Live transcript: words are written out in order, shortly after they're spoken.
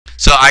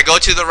So I go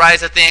to the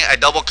risa thing, I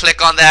double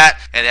click on that,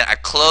 and then I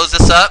close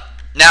this up.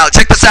 Now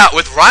check this out,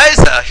 with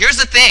risa, here's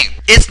the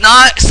thing. It's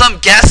not some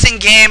guessing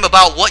game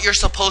about what you're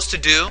supposed to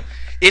do.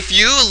 If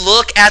you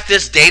look at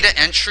this data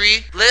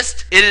entry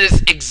list, it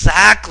is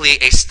exactly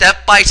a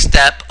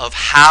step-by-step of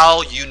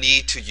how you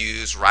need to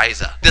use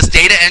risa. This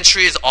data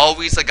entry is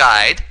always a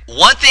guide.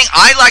 One thing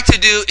I like to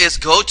do is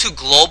go to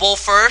global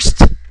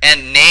first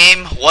and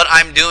name what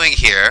I'm doing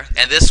here,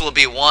 and this will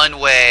be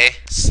one-way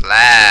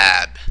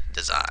slab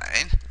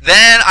design.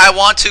 Then I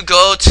want to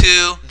go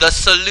to the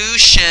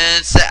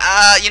solutions.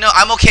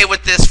 I'm okay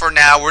with this for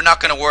now. We're not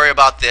going to worry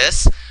about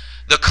this.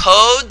 The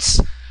codes,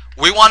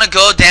 we want to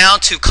go down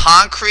to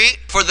concrete.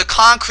 For the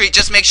concrete,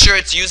 just make sure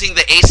it's using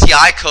the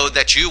ACI code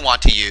that you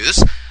want to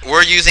use.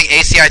 We're using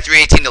ACI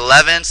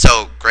 31811,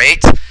 so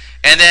great.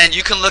 And then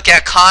you can look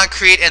at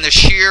concrete and the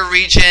shear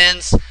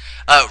regions.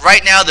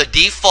 Right now the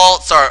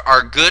defaults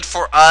are good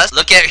for us.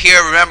 Look at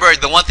here, remember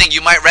the one thing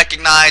you might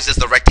recognize is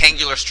the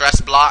rectangular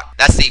stress block.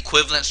 That's the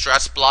equivalent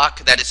stress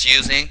block that it's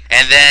using.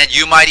 And then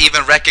you might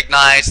even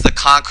recognize the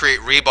concrete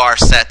rebar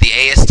set, the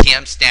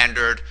ASTM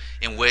standard,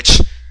 in which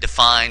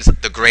defines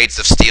the grades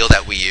of steel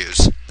that we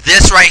use.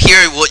 This right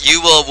here,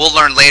 we'll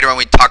learn later when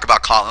we talk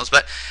about columns,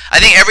 but I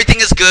think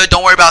everything is good.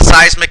 Don't worry about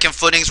seismic and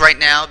footings right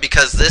now,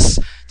 because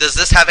does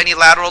this have any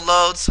lateral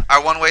loads,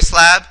 our one-way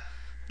slab?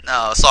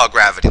 No, it's all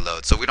gravity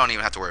load, so we don't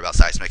even have to worry about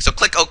seismic. So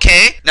click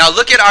OK. Now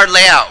look at our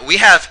layout. We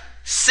have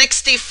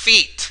 60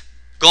 feet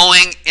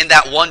going in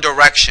that one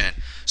direction.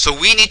 So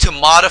we need to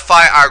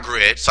modify our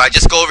grid. So I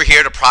just go over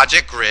here to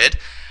project grid.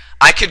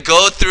 I could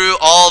go through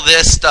all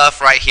this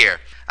stuff right here.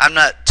 I'm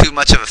not too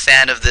much of a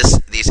fan of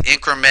these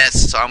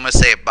increments, so I'm going to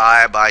say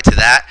bye to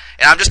that.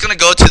 And I'm just going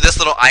to go to this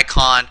little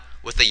icon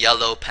with the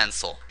yellow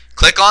pencil.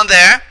 Click on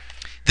there.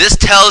 This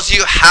tells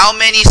you how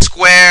many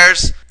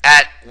squares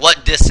at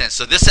what distance.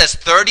 So this says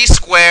 30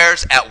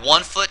 squares at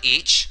 1 foot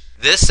each.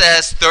 This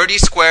says 30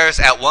 squares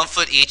at 1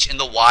 foot each in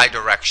the Y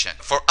direction.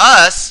 For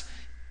us,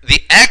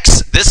 the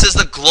X, this is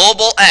the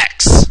global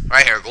X,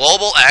 right here,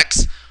 global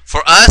X.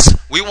 For us,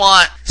 we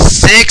want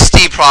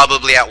 60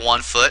 probably at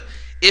 1 foot.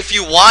 If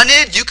you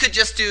wanted, we could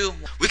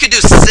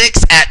do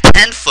 6 at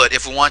 10 foot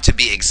if we want to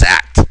be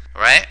exact,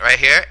 right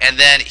here. And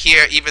then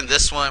here, even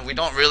this one, we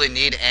don't really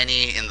need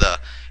any in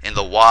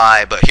the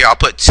Y, but here I'll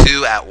put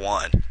 2 at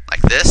 1,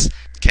 like this,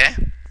 okay?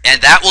 And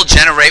that will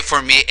generate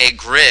for me a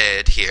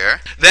grid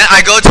here. Then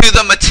I go to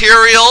the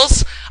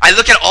materials. I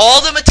look at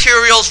all the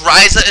materials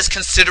risa is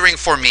considering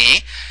for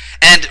me.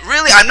 And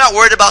really, I'm not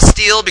worried about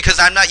steel because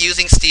I'm not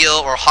using steel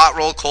or hot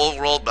roll,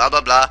 cold roll, blah, blah,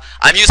 blah.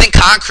 I'm using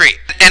concrete.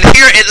 And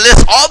here it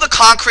lists all the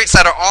concretes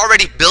that are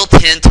already built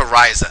into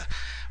risa.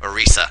 Or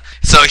risa.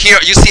 So here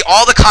you see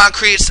all the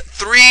concretes,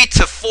 3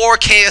 to 4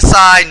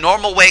 KSI,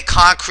 normal weight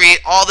concrete,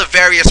 all the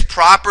various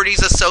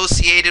properties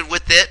associated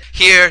with it.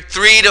 Here,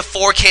 3 to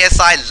 4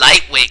 KSI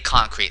lightweight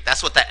concrete.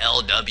 That's what the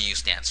LW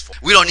stands for.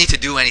 We don't need to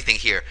do anything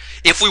here.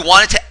 If we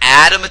wanted to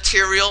add a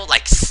material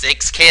like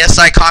 6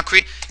 KSI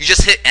concrete, you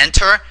just hit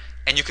enter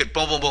and you could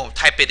boom, boom, boom,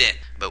 type it in.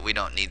 But we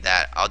don't need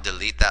that. I'll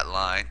delete that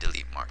line,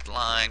 delete marked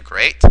line,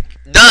 great.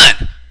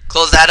 Done.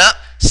 Close that up.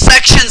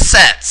 Section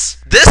sets.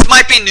 This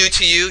might be new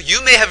to you.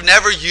 You may have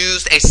never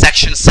used a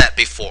section set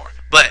before.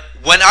 But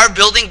when our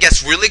building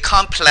gets really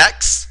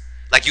complex,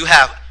 like you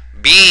have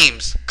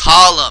beams,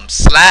 columns,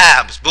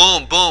 slabs,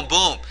 boom, boom,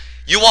 boom.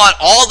 You want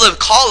all the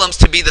columns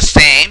to be the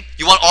same.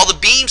 You want all the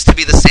beams to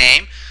be the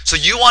same. So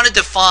you want to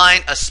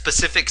define a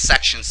specific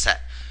section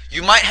set.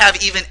 You might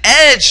have even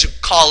edge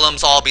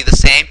columns all be the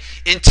same.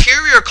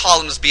 Interior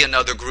columns be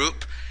another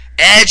group.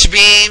 Edge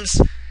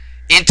beams,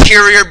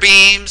 interior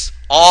beams,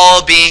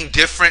 all being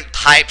different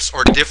types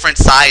or different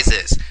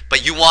sizes,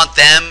 but you want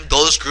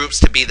those groups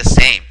to be the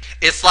same.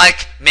 It's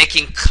like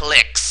making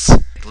cliques,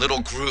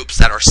 little groups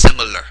that are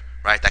similar,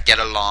 right, that get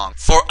along.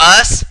 For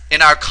us,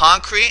 in our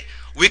concrete,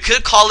 we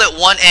could call it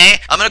 1A.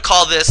 I'm going to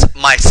call this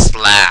my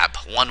slab,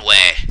 one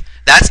way.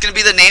 That's going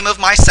to be the name of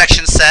my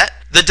section set.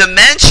 The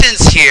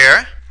dimensions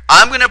here,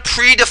 I'm going to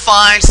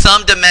predefine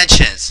some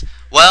dimensions.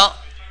 Well,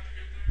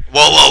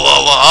 whoa.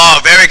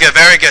 Oh, very good,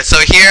 very good. So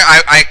here,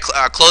 I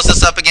close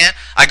this up again.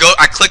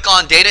 I click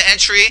on data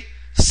entry,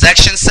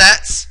 section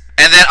sets,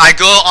 and then I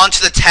go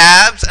onto the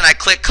tabs and I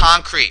click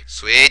concrete.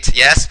 Sweet,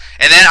 yes.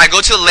 And then I go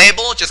to the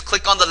label, just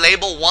click on the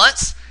label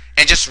once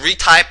and just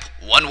retype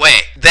one way.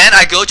 Then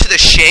I go to the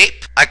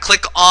shape. I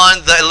click on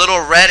the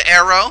little red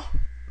arrow.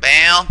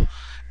 Bam.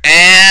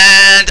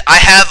 And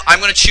I'm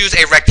going to choose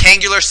a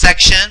rectangular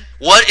section.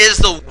 What is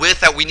the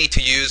width that we need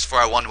to use for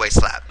our one-way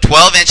slab?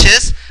 12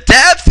 inches.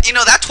 Depth,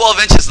 that 12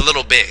 inches is a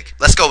little big.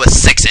 Let's go with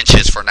 6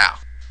 inches for now.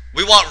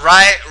 We want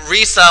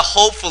risa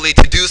hopefully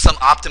to do some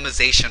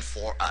optimization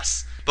for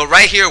us. But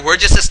right here, we're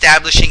just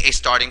establishing a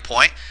starting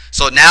point.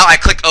 So now I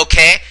click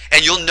OK,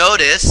 and you'll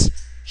notice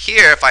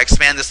here, if I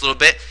expand this a little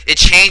bit, it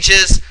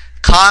changes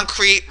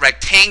concrete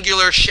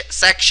rectangular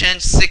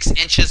section 6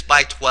 inches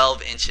by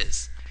 12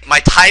 inches. My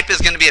type is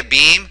going to be a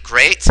beam.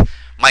 Great.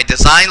 My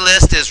design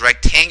list is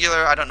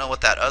rectangular. I don't know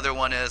what that other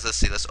one is. Let's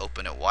see. Let's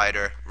open it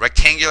wider.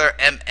 Rectangular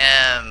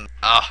MM.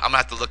 Oh, I'm going to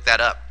have to look that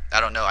up. I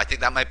don't know. I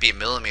think that might be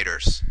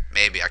millimeters.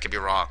 Maybe. I could be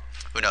wrong.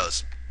 Who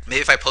knows?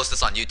 Maybe if I post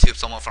this on YouTube,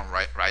 someone from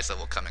Risa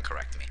will come and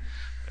correct me.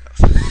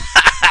 Who knows?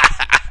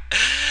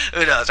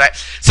 Who knows, right?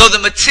 So the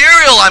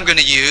material I'm going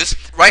to use,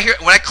 right here,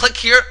 when I click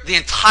here, the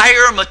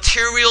entire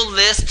material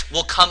list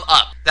will come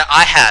up that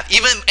I have.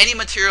 Even any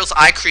materials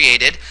I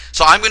created.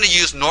 So I'm going to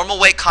use normal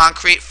weight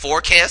concrete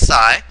 4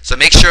 KSI. So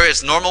make sure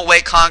it's normal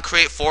weight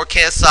concrete 4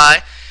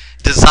 KSI.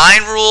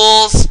 Design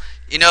rules,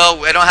 you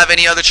know, I don't have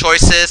any other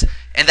choices.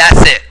 And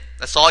that's it.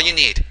 That's all you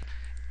need.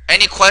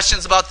 Any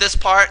questions about this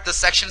part, the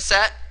section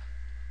set?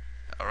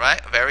 All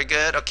right, very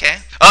good. Okay.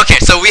 Okay,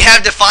 so we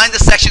have defined the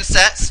section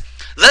sets.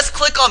 Let's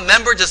click on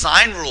member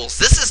design rules.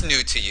 This is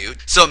new to you.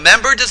 So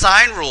member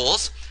design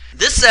rules.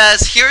 This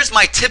says, here's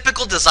my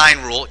typical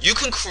design rule. You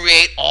can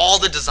create all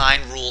the design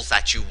rules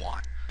that you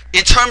want.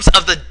 In terms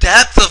of the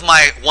depth of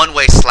my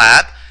one-way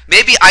slab,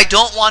 maybe I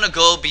don't want to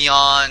go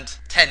beyond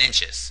 10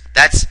 inches.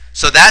 That's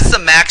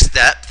the max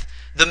depth.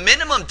 The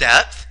minimum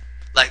depth,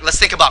 like let's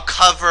think about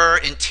cover,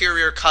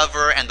 interior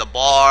cover, and the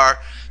bar.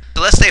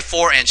 So let's say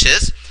 4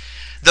 inches.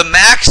 The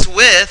max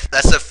width,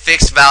 that's a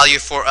fixed value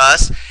for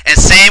us. And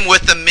same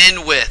with the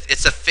min width,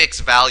 it's a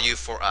fixed value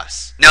for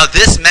us. Now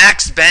this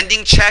max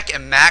bending check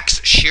and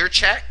max shear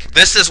check,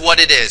 this is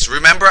what it is.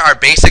 Remember our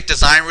basic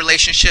design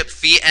relationship,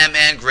 phi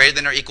mn greater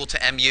than or equal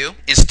to mu?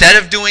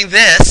 Instead of doing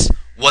this,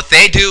 what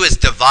they do is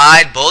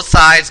divide both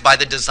sides by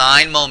the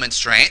design moment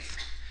strength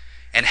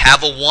and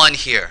have a 1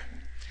 here.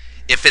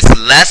 If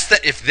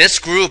this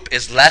group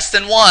is less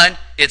than 1,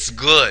 it's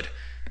good.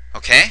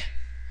 Okay?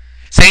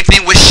 Same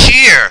thing with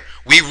shear.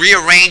 We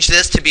rearrange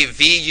this to be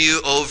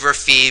VU over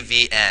phi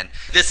VN.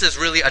 This is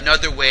really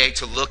another way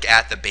to look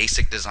at the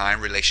basic design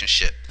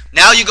relationship.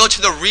 Now you go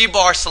to the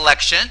rebar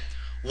selection.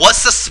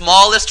 What's the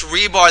smallest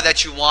rebar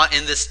that you want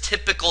in this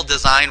typical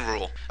design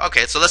rule?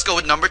 Okay, so let's go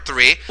with number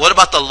 3. What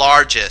about the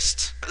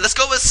largest? Let's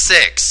go with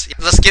 6.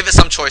 Let's give it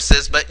some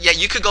choices, but yeah,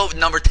 you could go with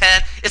number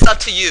 10. It's up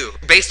to you.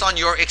 Based on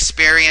your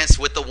experience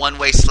with the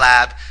one-way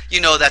slab,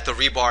 you know that the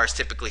rebar is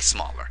typically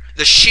smaller.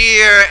 The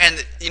shear,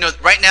 and you know,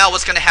 right now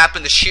what's going to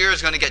happen, the shear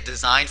is going to get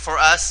designed for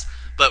us,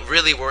 but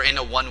really we're in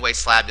a one-way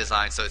slab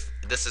design, so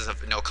this is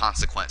of no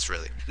consequence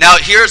really. Now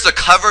here's the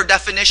cover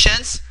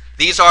definitions.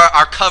 These are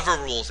our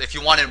cover rules. If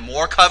you wanted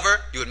more cover,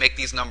 you would make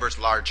these numbers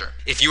larger.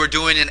 If you were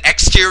doing an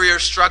exterior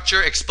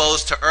structure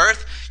exposed to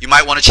earth, you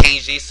might want to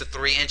change these to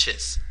 3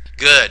 inches.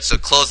 Good, so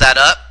close that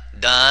up,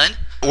 done.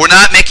 We're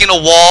not making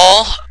a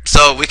wall,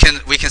 so we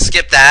can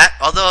skip that.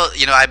 Although,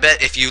 you know, I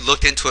bet if you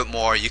looked into it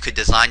more, you could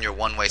design your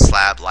one-way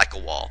slab like a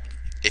wall.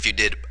 If you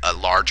did a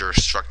larger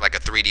structure, like a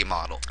 3D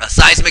model.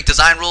 Seismic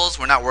design rules,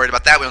 we're not worried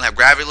about that. We don't have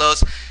gravity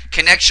loads.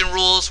 Connection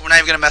rules, we're not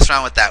even going to mess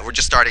around with that. We're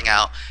just starting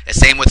out. And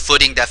same with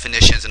footing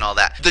definitions and all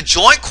that. The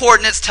joint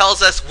coordinates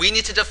tells us we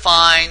need to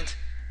define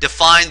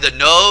the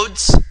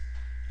nodes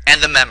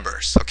and the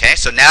members. Okay,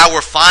 so now we're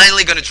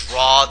finally going to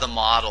draw the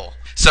model.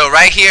 So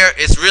right here,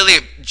 it's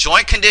really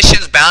joint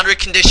conditions, boundary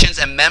conditions,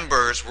 and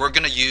members. We're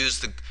going to use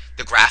the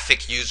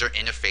graphic user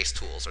interface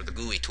tools, or the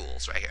GUI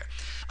tools right here.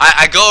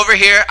 I go over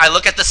here, I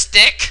look at the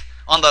stick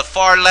on the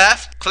far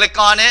left, click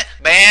on it,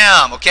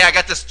 bam, okay, I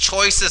got this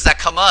choices that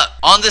come up.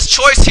 On this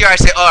choice here, I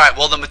say, all right,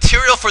 well, the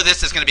material for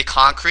this is going to be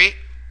concrete.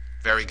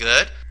 Very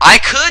good. I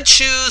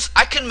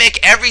could make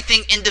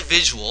everything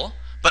individual,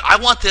 but I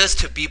want this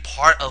to be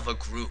part of a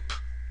group,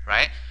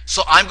 right?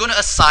 So I'm going to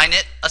assign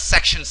it a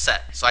section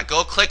set. So I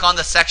go click on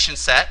the section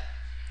set.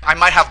 I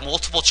might have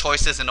multiple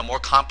choices in a more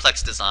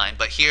complex design,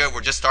 but here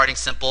we're just starting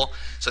simple.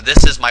 So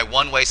this is my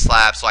one-way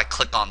slab, so I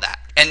click on that.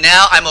 And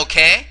now I'm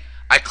okay.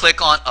 I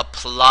click on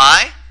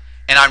apply,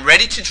 and I'm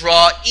ready to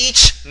draw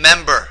each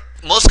member.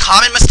 Most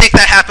common mistake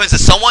that happens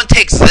is someone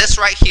takes this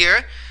right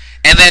here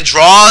and then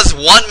draws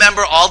one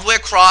member all the way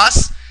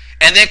across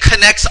and then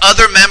connects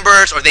other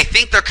members, or they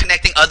think they're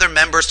connecting other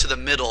members to the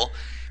middle,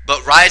 but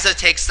Risa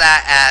takes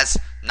that as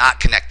not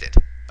connected.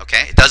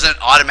 Okay? It doesn't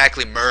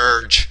automatically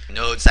merge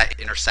nodes that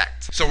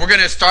intersect. So we're going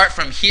to start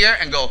from here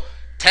and go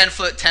 10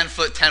 foot, 10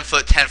 foot, 10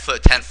 foot, 10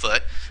 foot, 10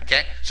 foot.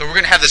 Okay? So we're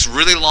going to have this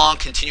really long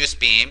continuous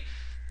beam.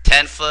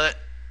 10 foot,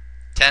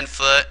 10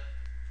 foot,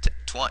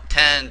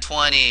 10,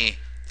 20,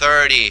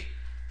 30,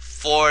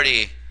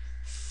 40,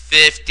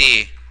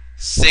 50,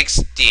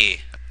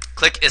 60.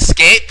 Click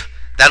escape.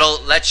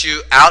 That'll let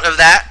you out of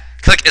that.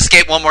 Click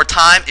escape one more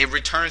time. It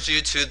returns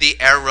you to the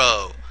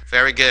arrow.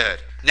 Very good.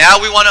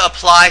 Now we want to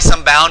apply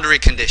some boundary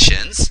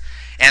conditions,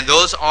 and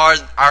those are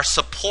our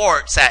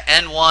supports at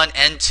N1,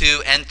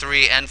 N2,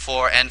 N3,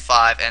 N4,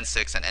 N5,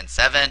 N6, and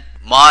N7.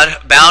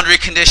 Mod boundary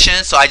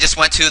condition, so I just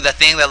went to the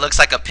thing that looks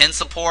like a pin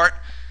support.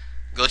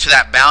 Go to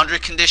that boundary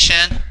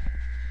condition,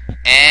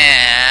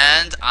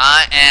 and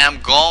I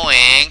am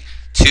going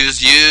to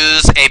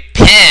use a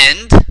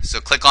pinned, so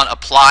click on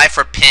apply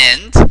for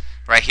pinned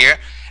right here,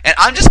 and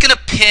I'm just going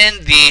to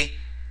pin the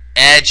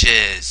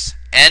edges.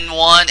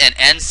 N1 and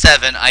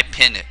N7, I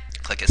pin it.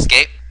 Click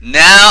escape.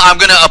 Now I'm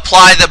going to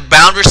apply the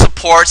boundary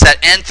supports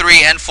at N3,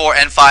 N4,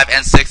 N5,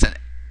 N6,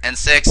 and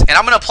N6. And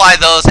I'm going to apply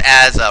those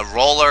as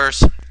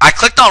rollers. I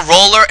clicked on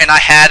roller and I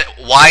had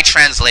Y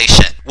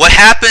translation. What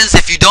happens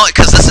if you don't,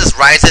 because this is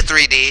Risa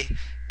 3D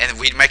and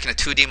we're making a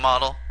 2D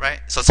model, right?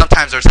 So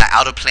sometimes there's that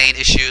out of plane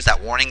issues,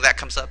 that warning that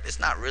comes up.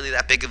 It's not really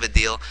that big of a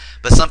deal,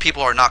 but some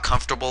people are not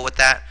comfortable with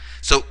that.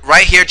 So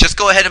right here, just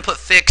go ahead and put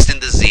fixed in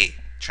the Z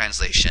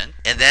translation,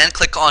 and then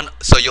click on,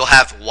 so you'll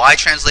have Y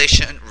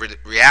translation,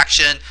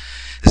 reaction,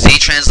 Z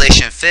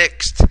translation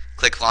fixed,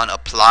 click on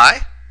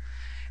apply,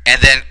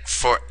 and then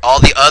for all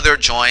the other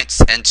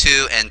joints,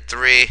 N2,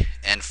 N3,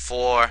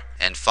 N4,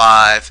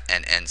 N5,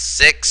 and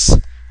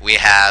N6, we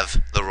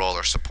have the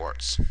roller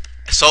supports.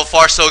 So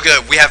far so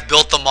good. We have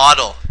built the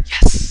model.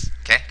 Yes.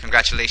 Okay,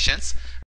 congratulations.